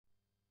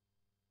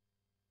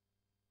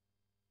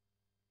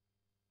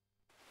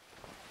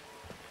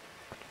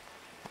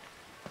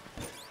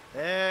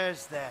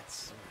There's that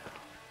smell.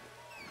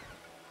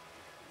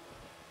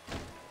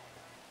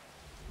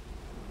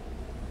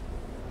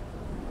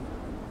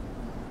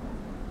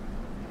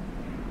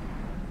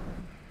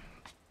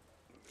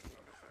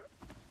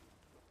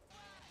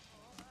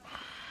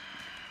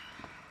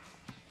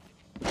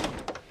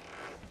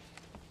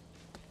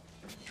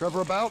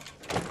 Trevor about?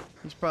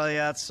 He's probably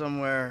out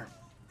somewhere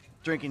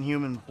drinking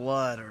human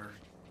blood or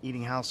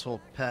eating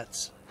household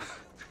pets.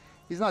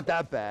 He's not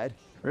that bad.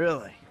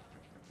 Really?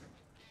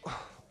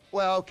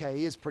 Well, okay,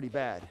 he is pretty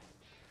bad.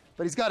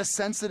 But he's got a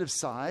sensitive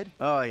side.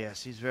 Oh,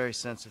 yes, he's very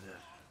sensitive.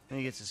 When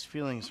he gets his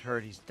feelings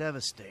hurt, he's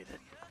devastated.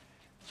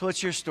 So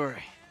what's your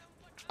story?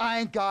 I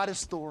ain't got a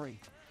story.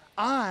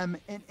 I'm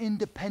an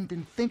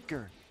independent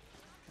thinker.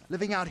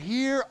 Living out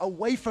here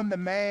away from the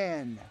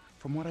man.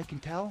 From what I can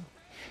tell,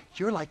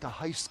 you're like a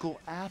high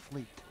school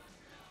athlete.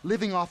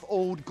 Living off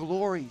old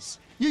glories.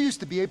 You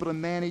used to be able to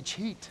manage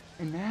heat.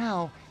 And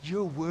now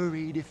you're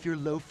worried if your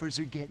loafers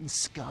are getting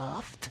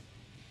scuffed.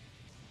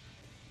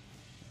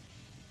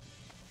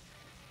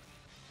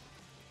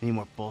 Any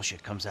more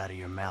bullshit comes out of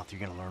your mouth, you're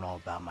gonna learn all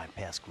about my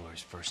past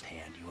glories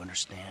firsthand. You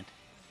understand?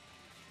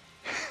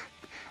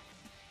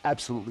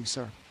 Absolutely,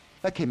 sir.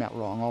 That came out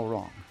wrong, all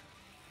wrong.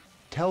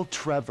 Tell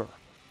Trevor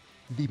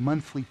the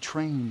monthly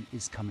train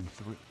is coming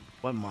through.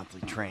 What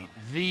monthly train?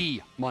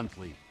 The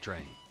monthly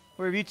train.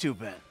 Where have you two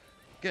been?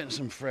 Getting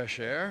some fresh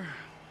air.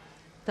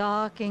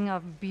 Talking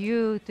of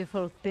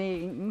beautiful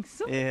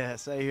things.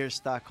 Yes, I hear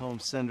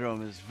Stockholm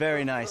Syndrome is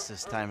very nice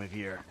this time of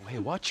year. Hey,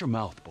 watch your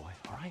mouth, boy,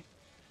 all right?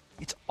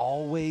 It's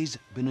always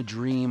been a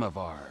dream of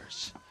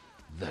ours.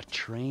 The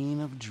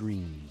train of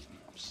dreams.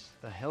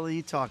 The hell are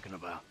you talking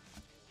about?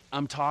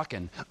 I'm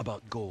talking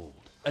about gold.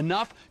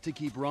 Enough to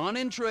keep Ron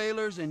in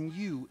trailers and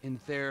you in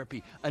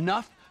therapy.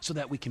 Enough so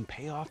that we can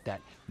pay off that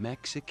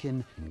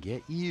Mexican and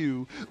get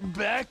you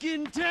back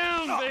in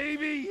town,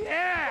 baby!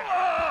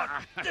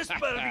 Yeah! This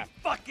better be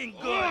fucking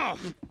good!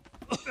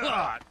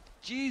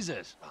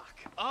 Jesus.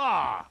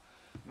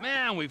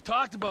 Man, we've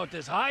talked about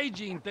this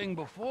hygiene thing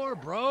before,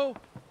 bro.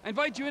 I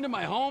invite you into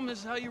my home, this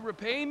is how you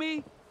repay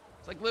me?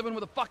 It's like living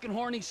with a fucking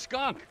horny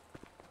skunk.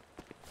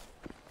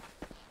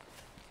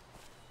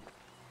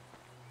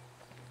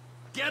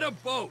 Get a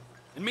boat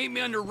and meet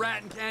me under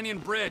Raton Canyon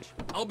Bridge.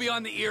 I'll be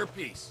on the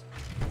earpiece.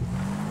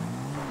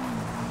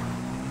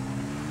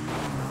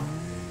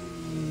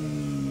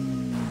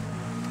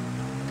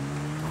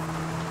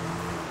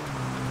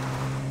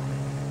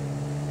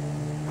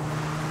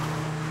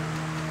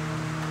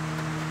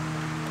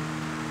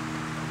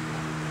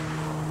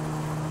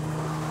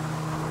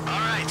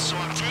 So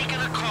I'm taking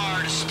a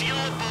car to steal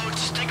a boat,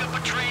 stick up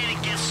a train,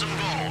 and get some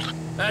gold.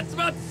 That's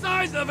about the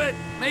size of it.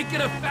 Make it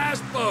a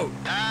fast boat.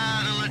 The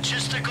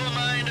logistical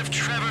mind of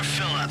Trevor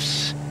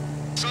Phillips.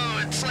 So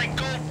it's like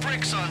gold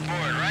bricks on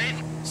board, right?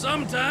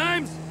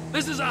 Sometimes.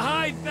 This is a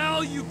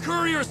high-value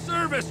courier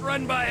service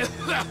run by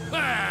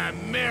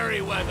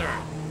Merryweather.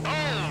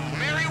 Oh,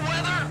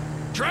 Merryweather?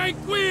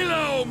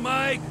 Tranquilo,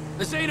 Mike.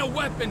 This ain't a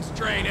weapons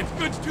train. It's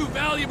goods too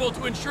valuable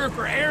to insure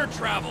for air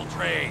travel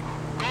trade.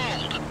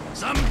 Gold.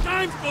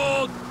 Sometimes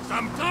gold,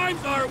 sometimes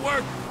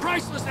artwork,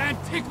 priceless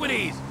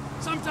antiquities.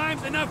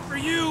 Sometimes enough for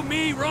you,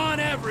 me, Ron,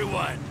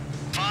 everyone.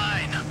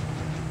 Fine.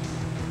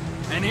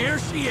 And here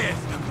she is,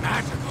 the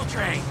magical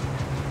train.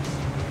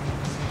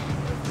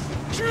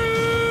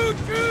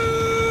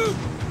 Choo-choo!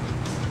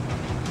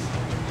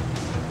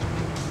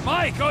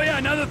 Mike, oh yeah,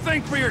 another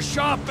thing for your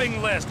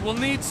shopping list. We'll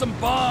need some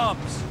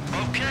bombs.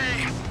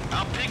 Okay,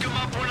 I'll pick them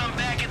up when I'm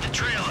back at the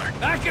trailer.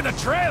 Back at the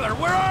trailer?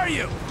 Where are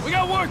you? We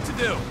got work to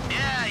do.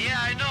 Yeah,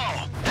 I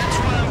know. That's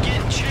why I'm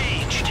getting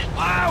changed.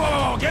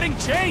 Whoa, getting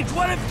changed?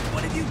 What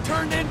have you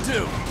turned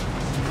into?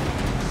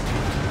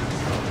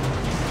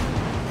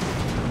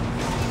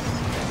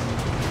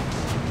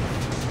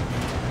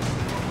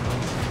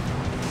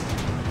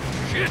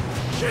 Shit!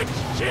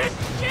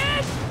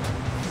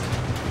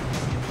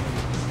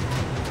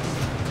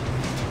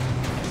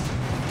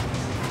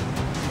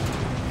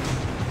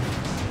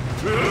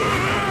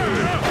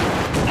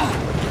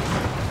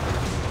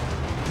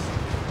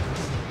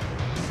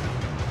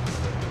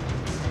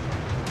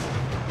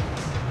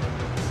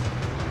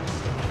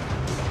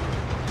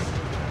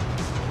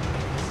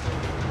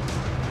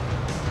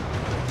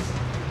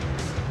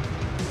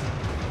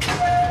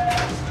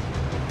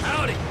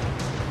 Howdy!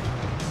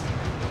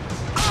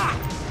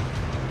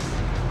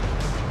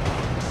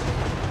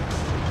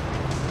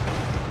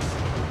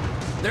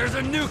 There's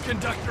a new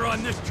conductor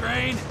on this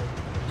train.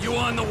 You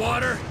on the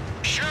water?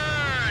 Sure,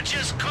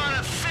 just caught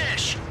a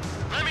fish.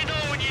 Let me know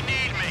when you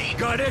need me.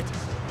 Gut it,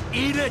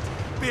 eat it,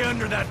 be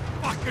under that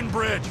fucking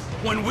bridge.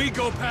 When we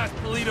go past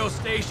Toledo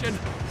Station,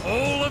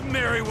 whole of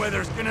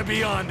Merryweather's gonna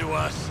be onto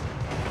us.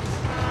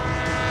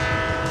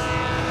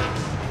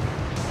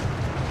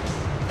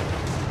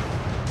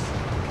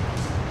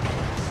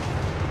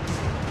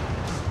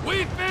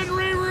 We've been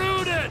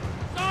rerouted!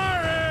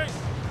 Sorry!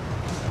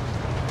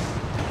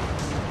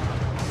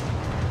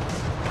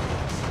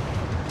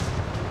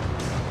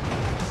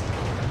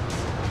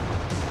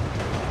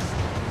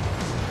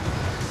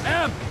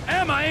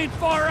 Em, I ain't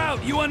far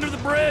out. You under the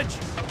bridge?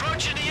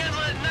 Approaching the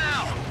inlet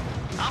now.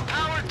 I'm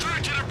powered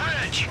through to the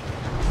bridge.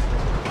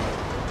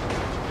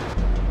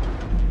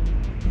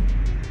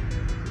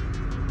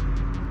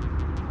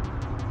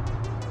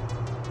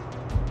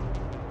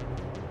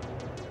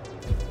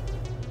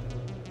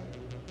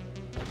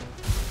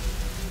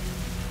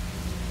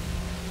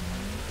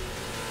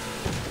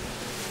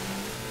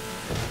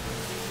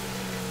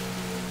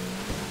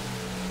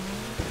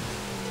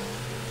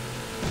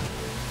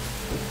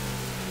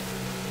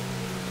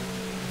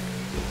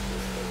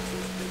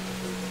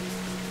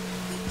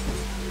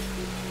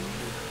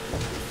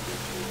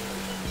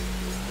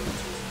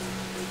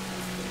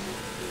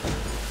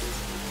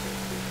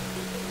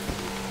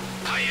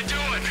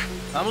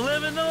 I'm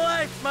living the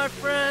life, my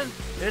friend.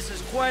 This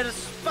is quite a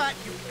spot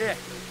you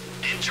picked.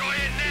 Enjoy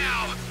it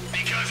now,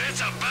 because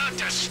it's about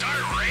to start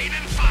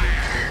raining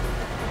fire.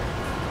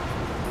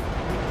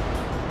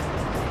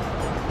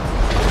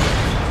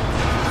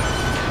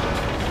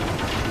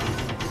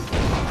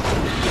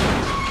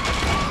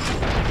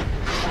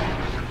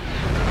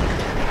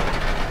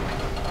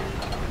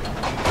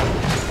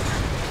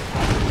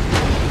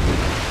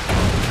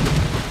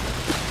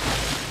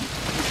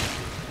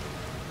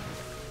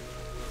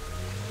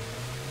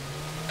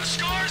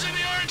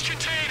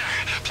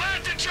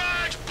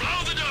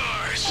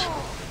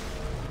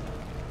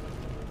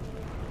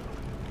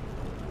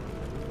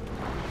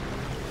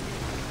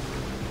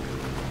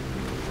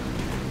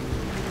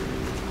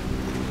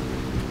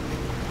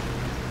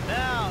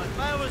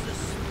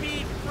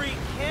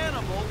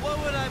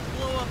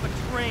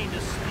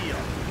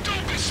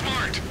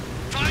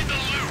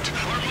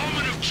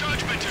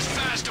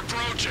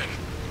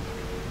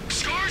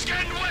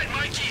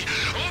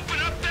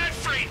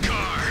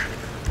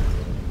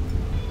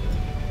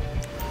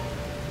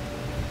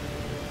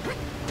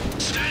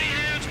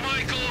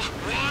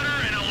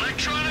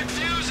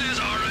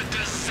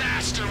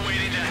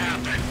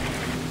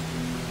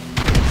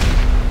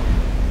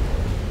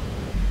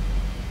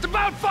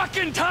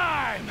 Fucking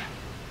time!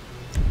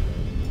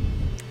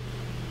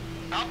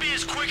 I'll be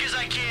as quick as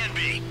I can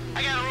be.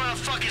 I gotta run a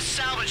fucking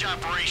salvage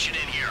operation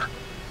in here.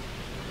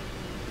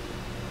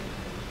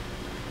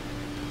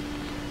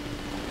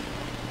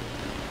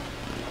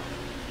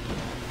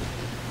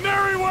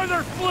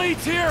 Merryweather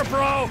Fleet's here,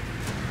 bro!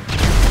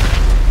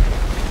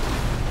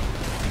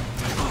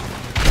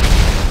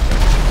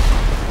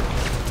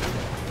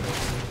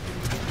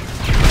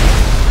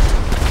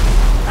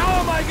 How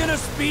am I gonna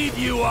speed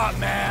you up,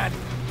 man?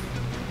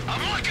 I'm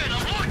looking!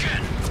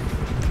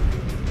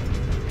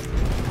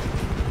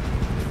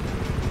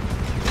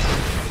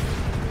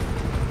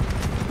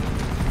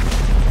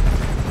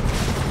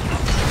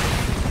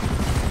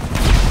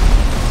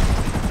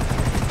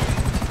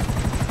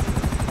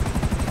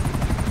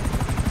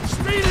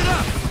 Speed it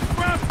up!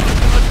 Grab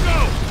something, let's go!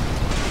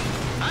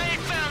 I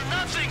ain't found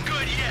nothing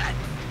good yet!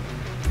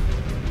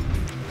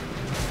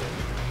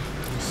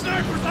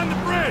 Snipers on the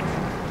bridge!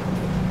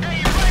 Hey,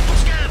 your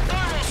rifle's got a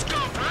thermal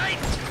scope, right?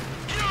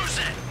 Use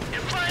it!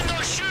 And find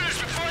those shooters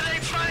before they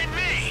find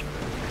me!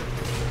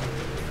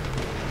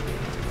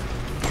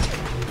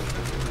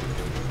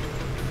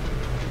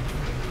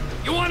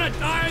 You wanna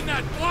die in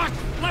that block?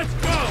 Let's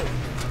go!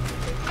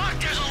 Fuck,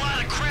 there's a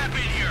lot of crap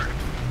in here!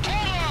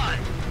 Hold on!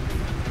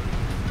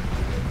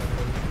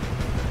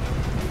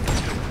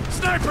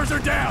 Snipers are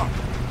down!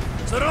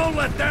 So don't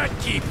let that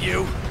keep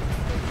you!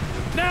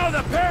 Now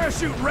the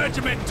parachute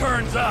regiment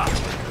turns up!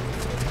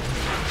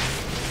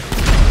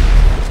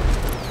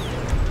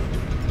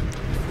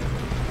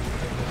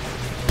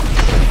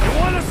 You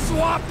wanna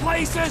swap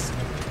places?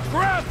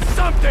 Grab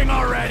something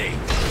already!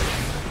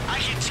 I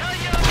can tell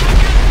you I'm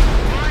looking,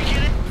 or I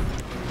can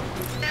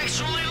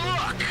actually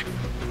look!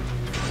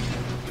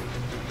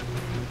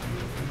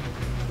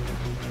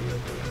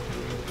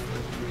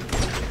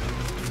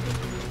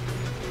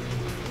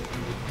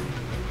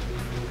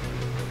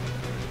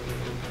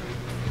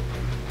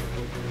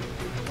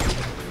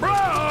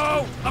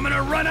 Bro! I'm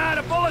gonna run out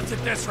of bullets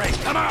at this rate,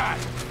 come on!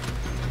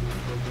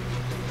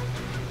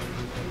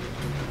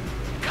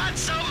 Got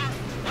something?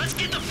 Let's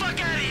get the fuck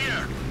out of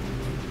here!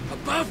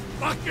 About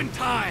fucking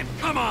time,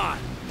 come on!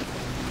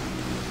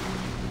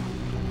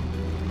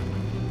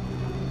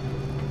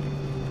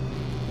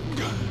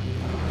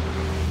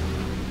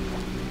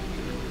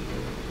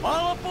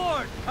 All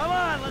aboard! Come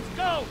on, let's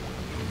go!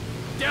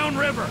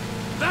 Downriver!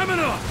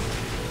 Stamina!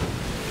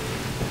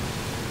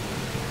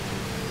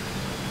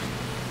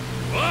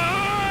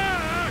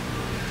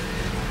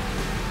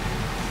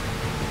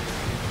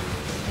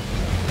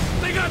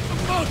 They got some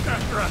boats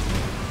after us!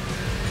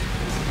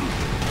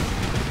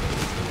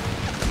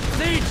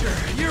 Nature,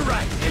 you're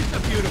right, it's a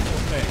beautiful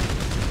thing.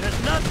 There's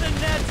nothing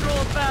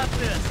natural about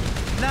this.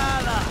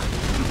 Nada.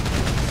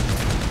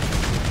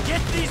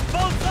 Get these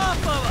boats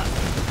off of us!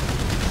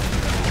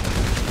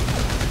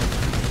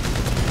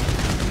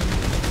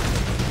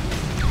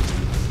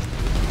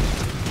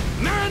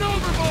 Man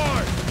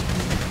overboard!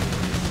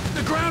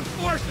 The ground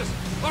forces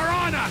are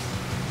on us!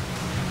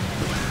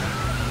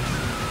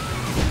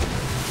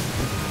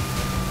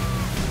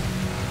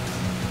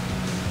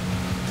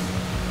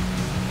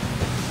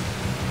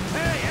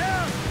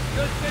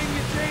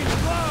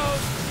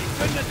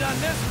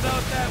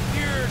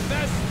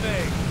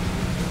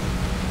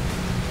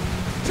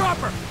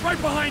 chopper!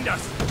 Right behind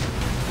us!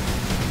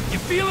 You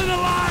feeling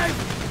alive?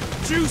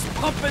 Juice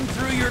pumping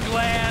through your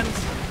glands?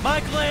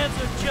 My glands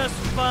are just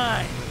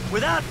fine.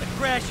 Without the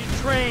crashing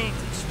trains,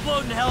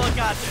 exploding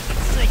helicopters, and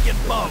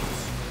sinking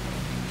boats.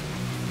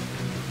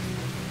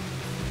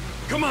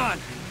 Come on!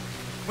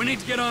 We need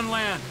to get on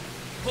land.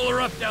 Pull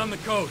her up down the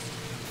coast.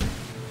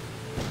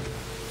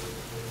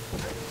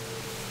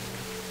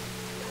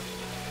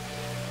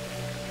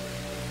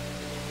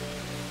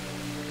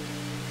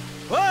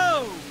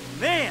 Whoa,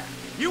 man!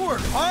 You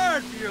work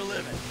hard for your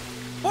living.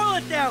 Boil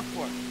it down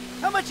for me.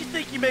 How much you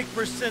think you make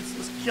for a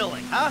senseless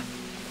killing, huh?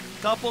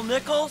 Couple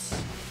nickels?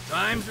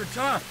 Times are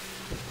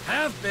tough.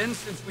 Have been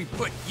since we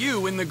put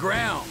you in the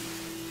ground.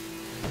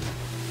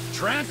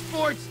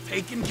 Transport's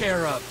taken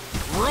care of.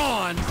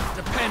 Ron's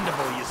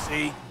dependable, you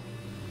see.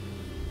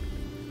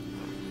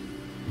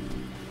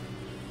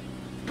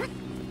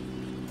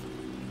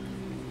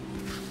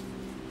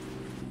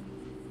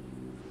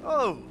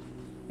 Oh,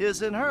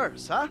 his and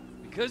hers, huh?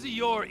 Because of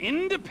your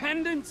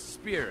independent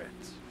spirit.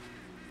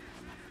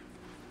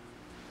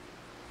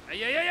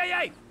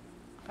 Hey!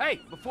 Hey,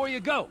 before you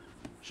go,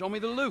 show me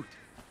the loot.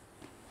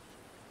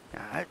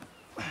 Alright.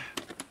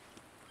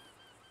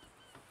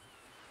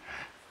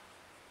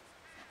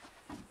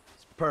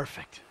 It's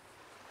perfect.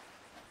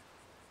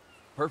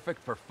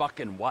 Perfect for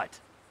fucking what?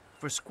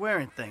 For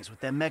squaring things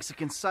with that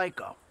Mexican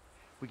psycho.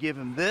 We give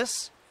him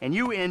this, and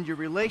you end your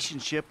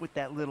relationship with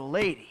that little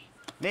lady.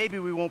 Maybe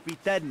we won't be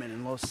dead men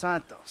in Los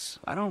Santos.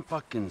 I don't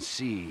fucking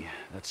see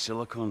that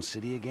Silicon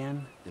City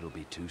again. It'll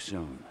be too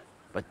soon.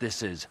 But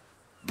this is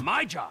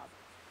my job,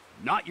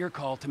 not your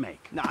call to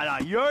make. Nah,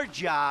 your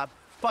job.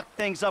 Fuck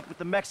things up with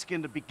the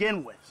Mexican to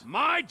begin with.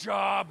 My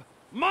job,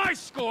 my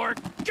score,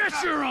 get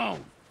your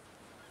own!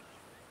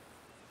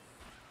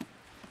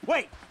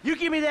 Wait, you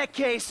give me that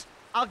case,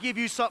 I'll give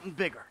you something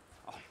bigger.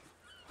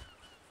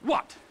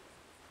 What?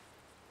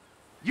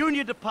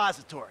 Union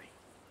Depository.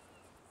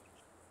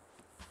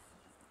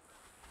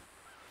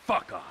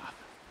 Fuck off.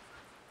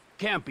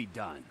 Can't be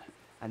done.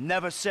 I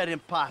never said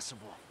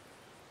impossible.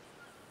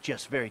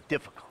 Just very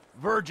difficult.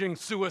 Verging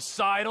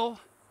suicidal?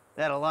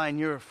 That a line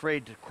you're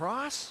afraid to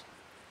cross?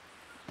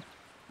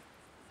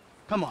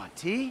 Come on,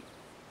 T.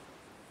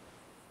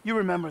 You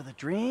remember the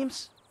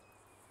dreams?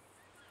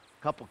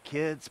 Couple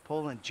kids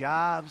pulling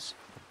jobs,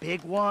 a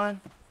big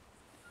one.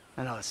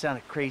 I know it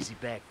sounded crazy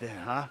back then,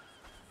 huh?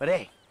 But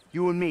hey,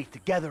 you and me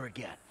together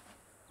again.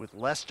 With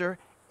Lester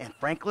and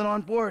Franklin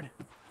on board,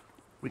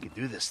 we can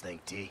do this thing,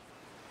 T.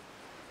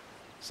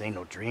 This ain't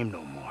no dream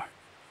no more.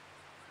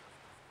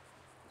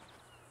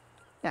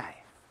 Aye.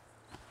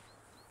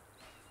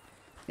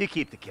 You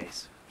keep the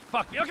case.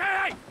 Fuck you. Okay,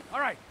 hey! All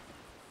right.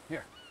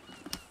 Here.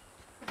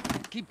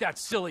 Keep that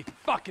silly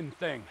fucking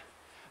thing.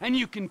 And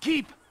you can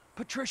keep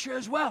Patricia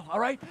as well, all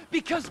right?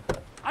 Because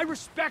I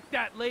respect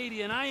that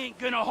lady and I ain't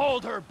gonna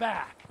hold her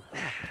back.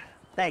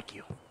 Thank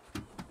you.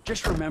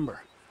 Just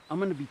remember, I'm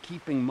gonna be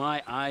keeping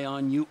my eye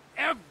on you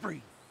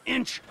every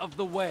inch of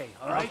the way,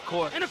 all right? Of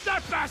course. And if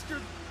that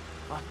bastard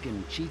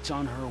fucking cheats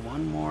on her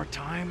one more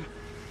time,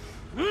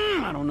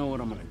 I don't know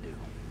what I'm gonna do.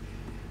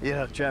 You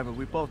know, Trevor,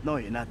 we both know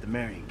you're not the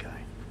marrying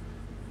kind.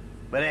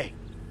 But hey,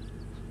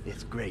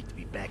 it's great to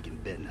be back in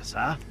business,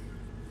 huh?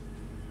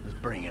 Let's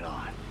bring it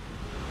on.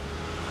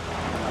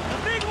 The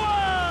big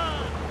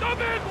one! The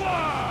big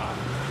one!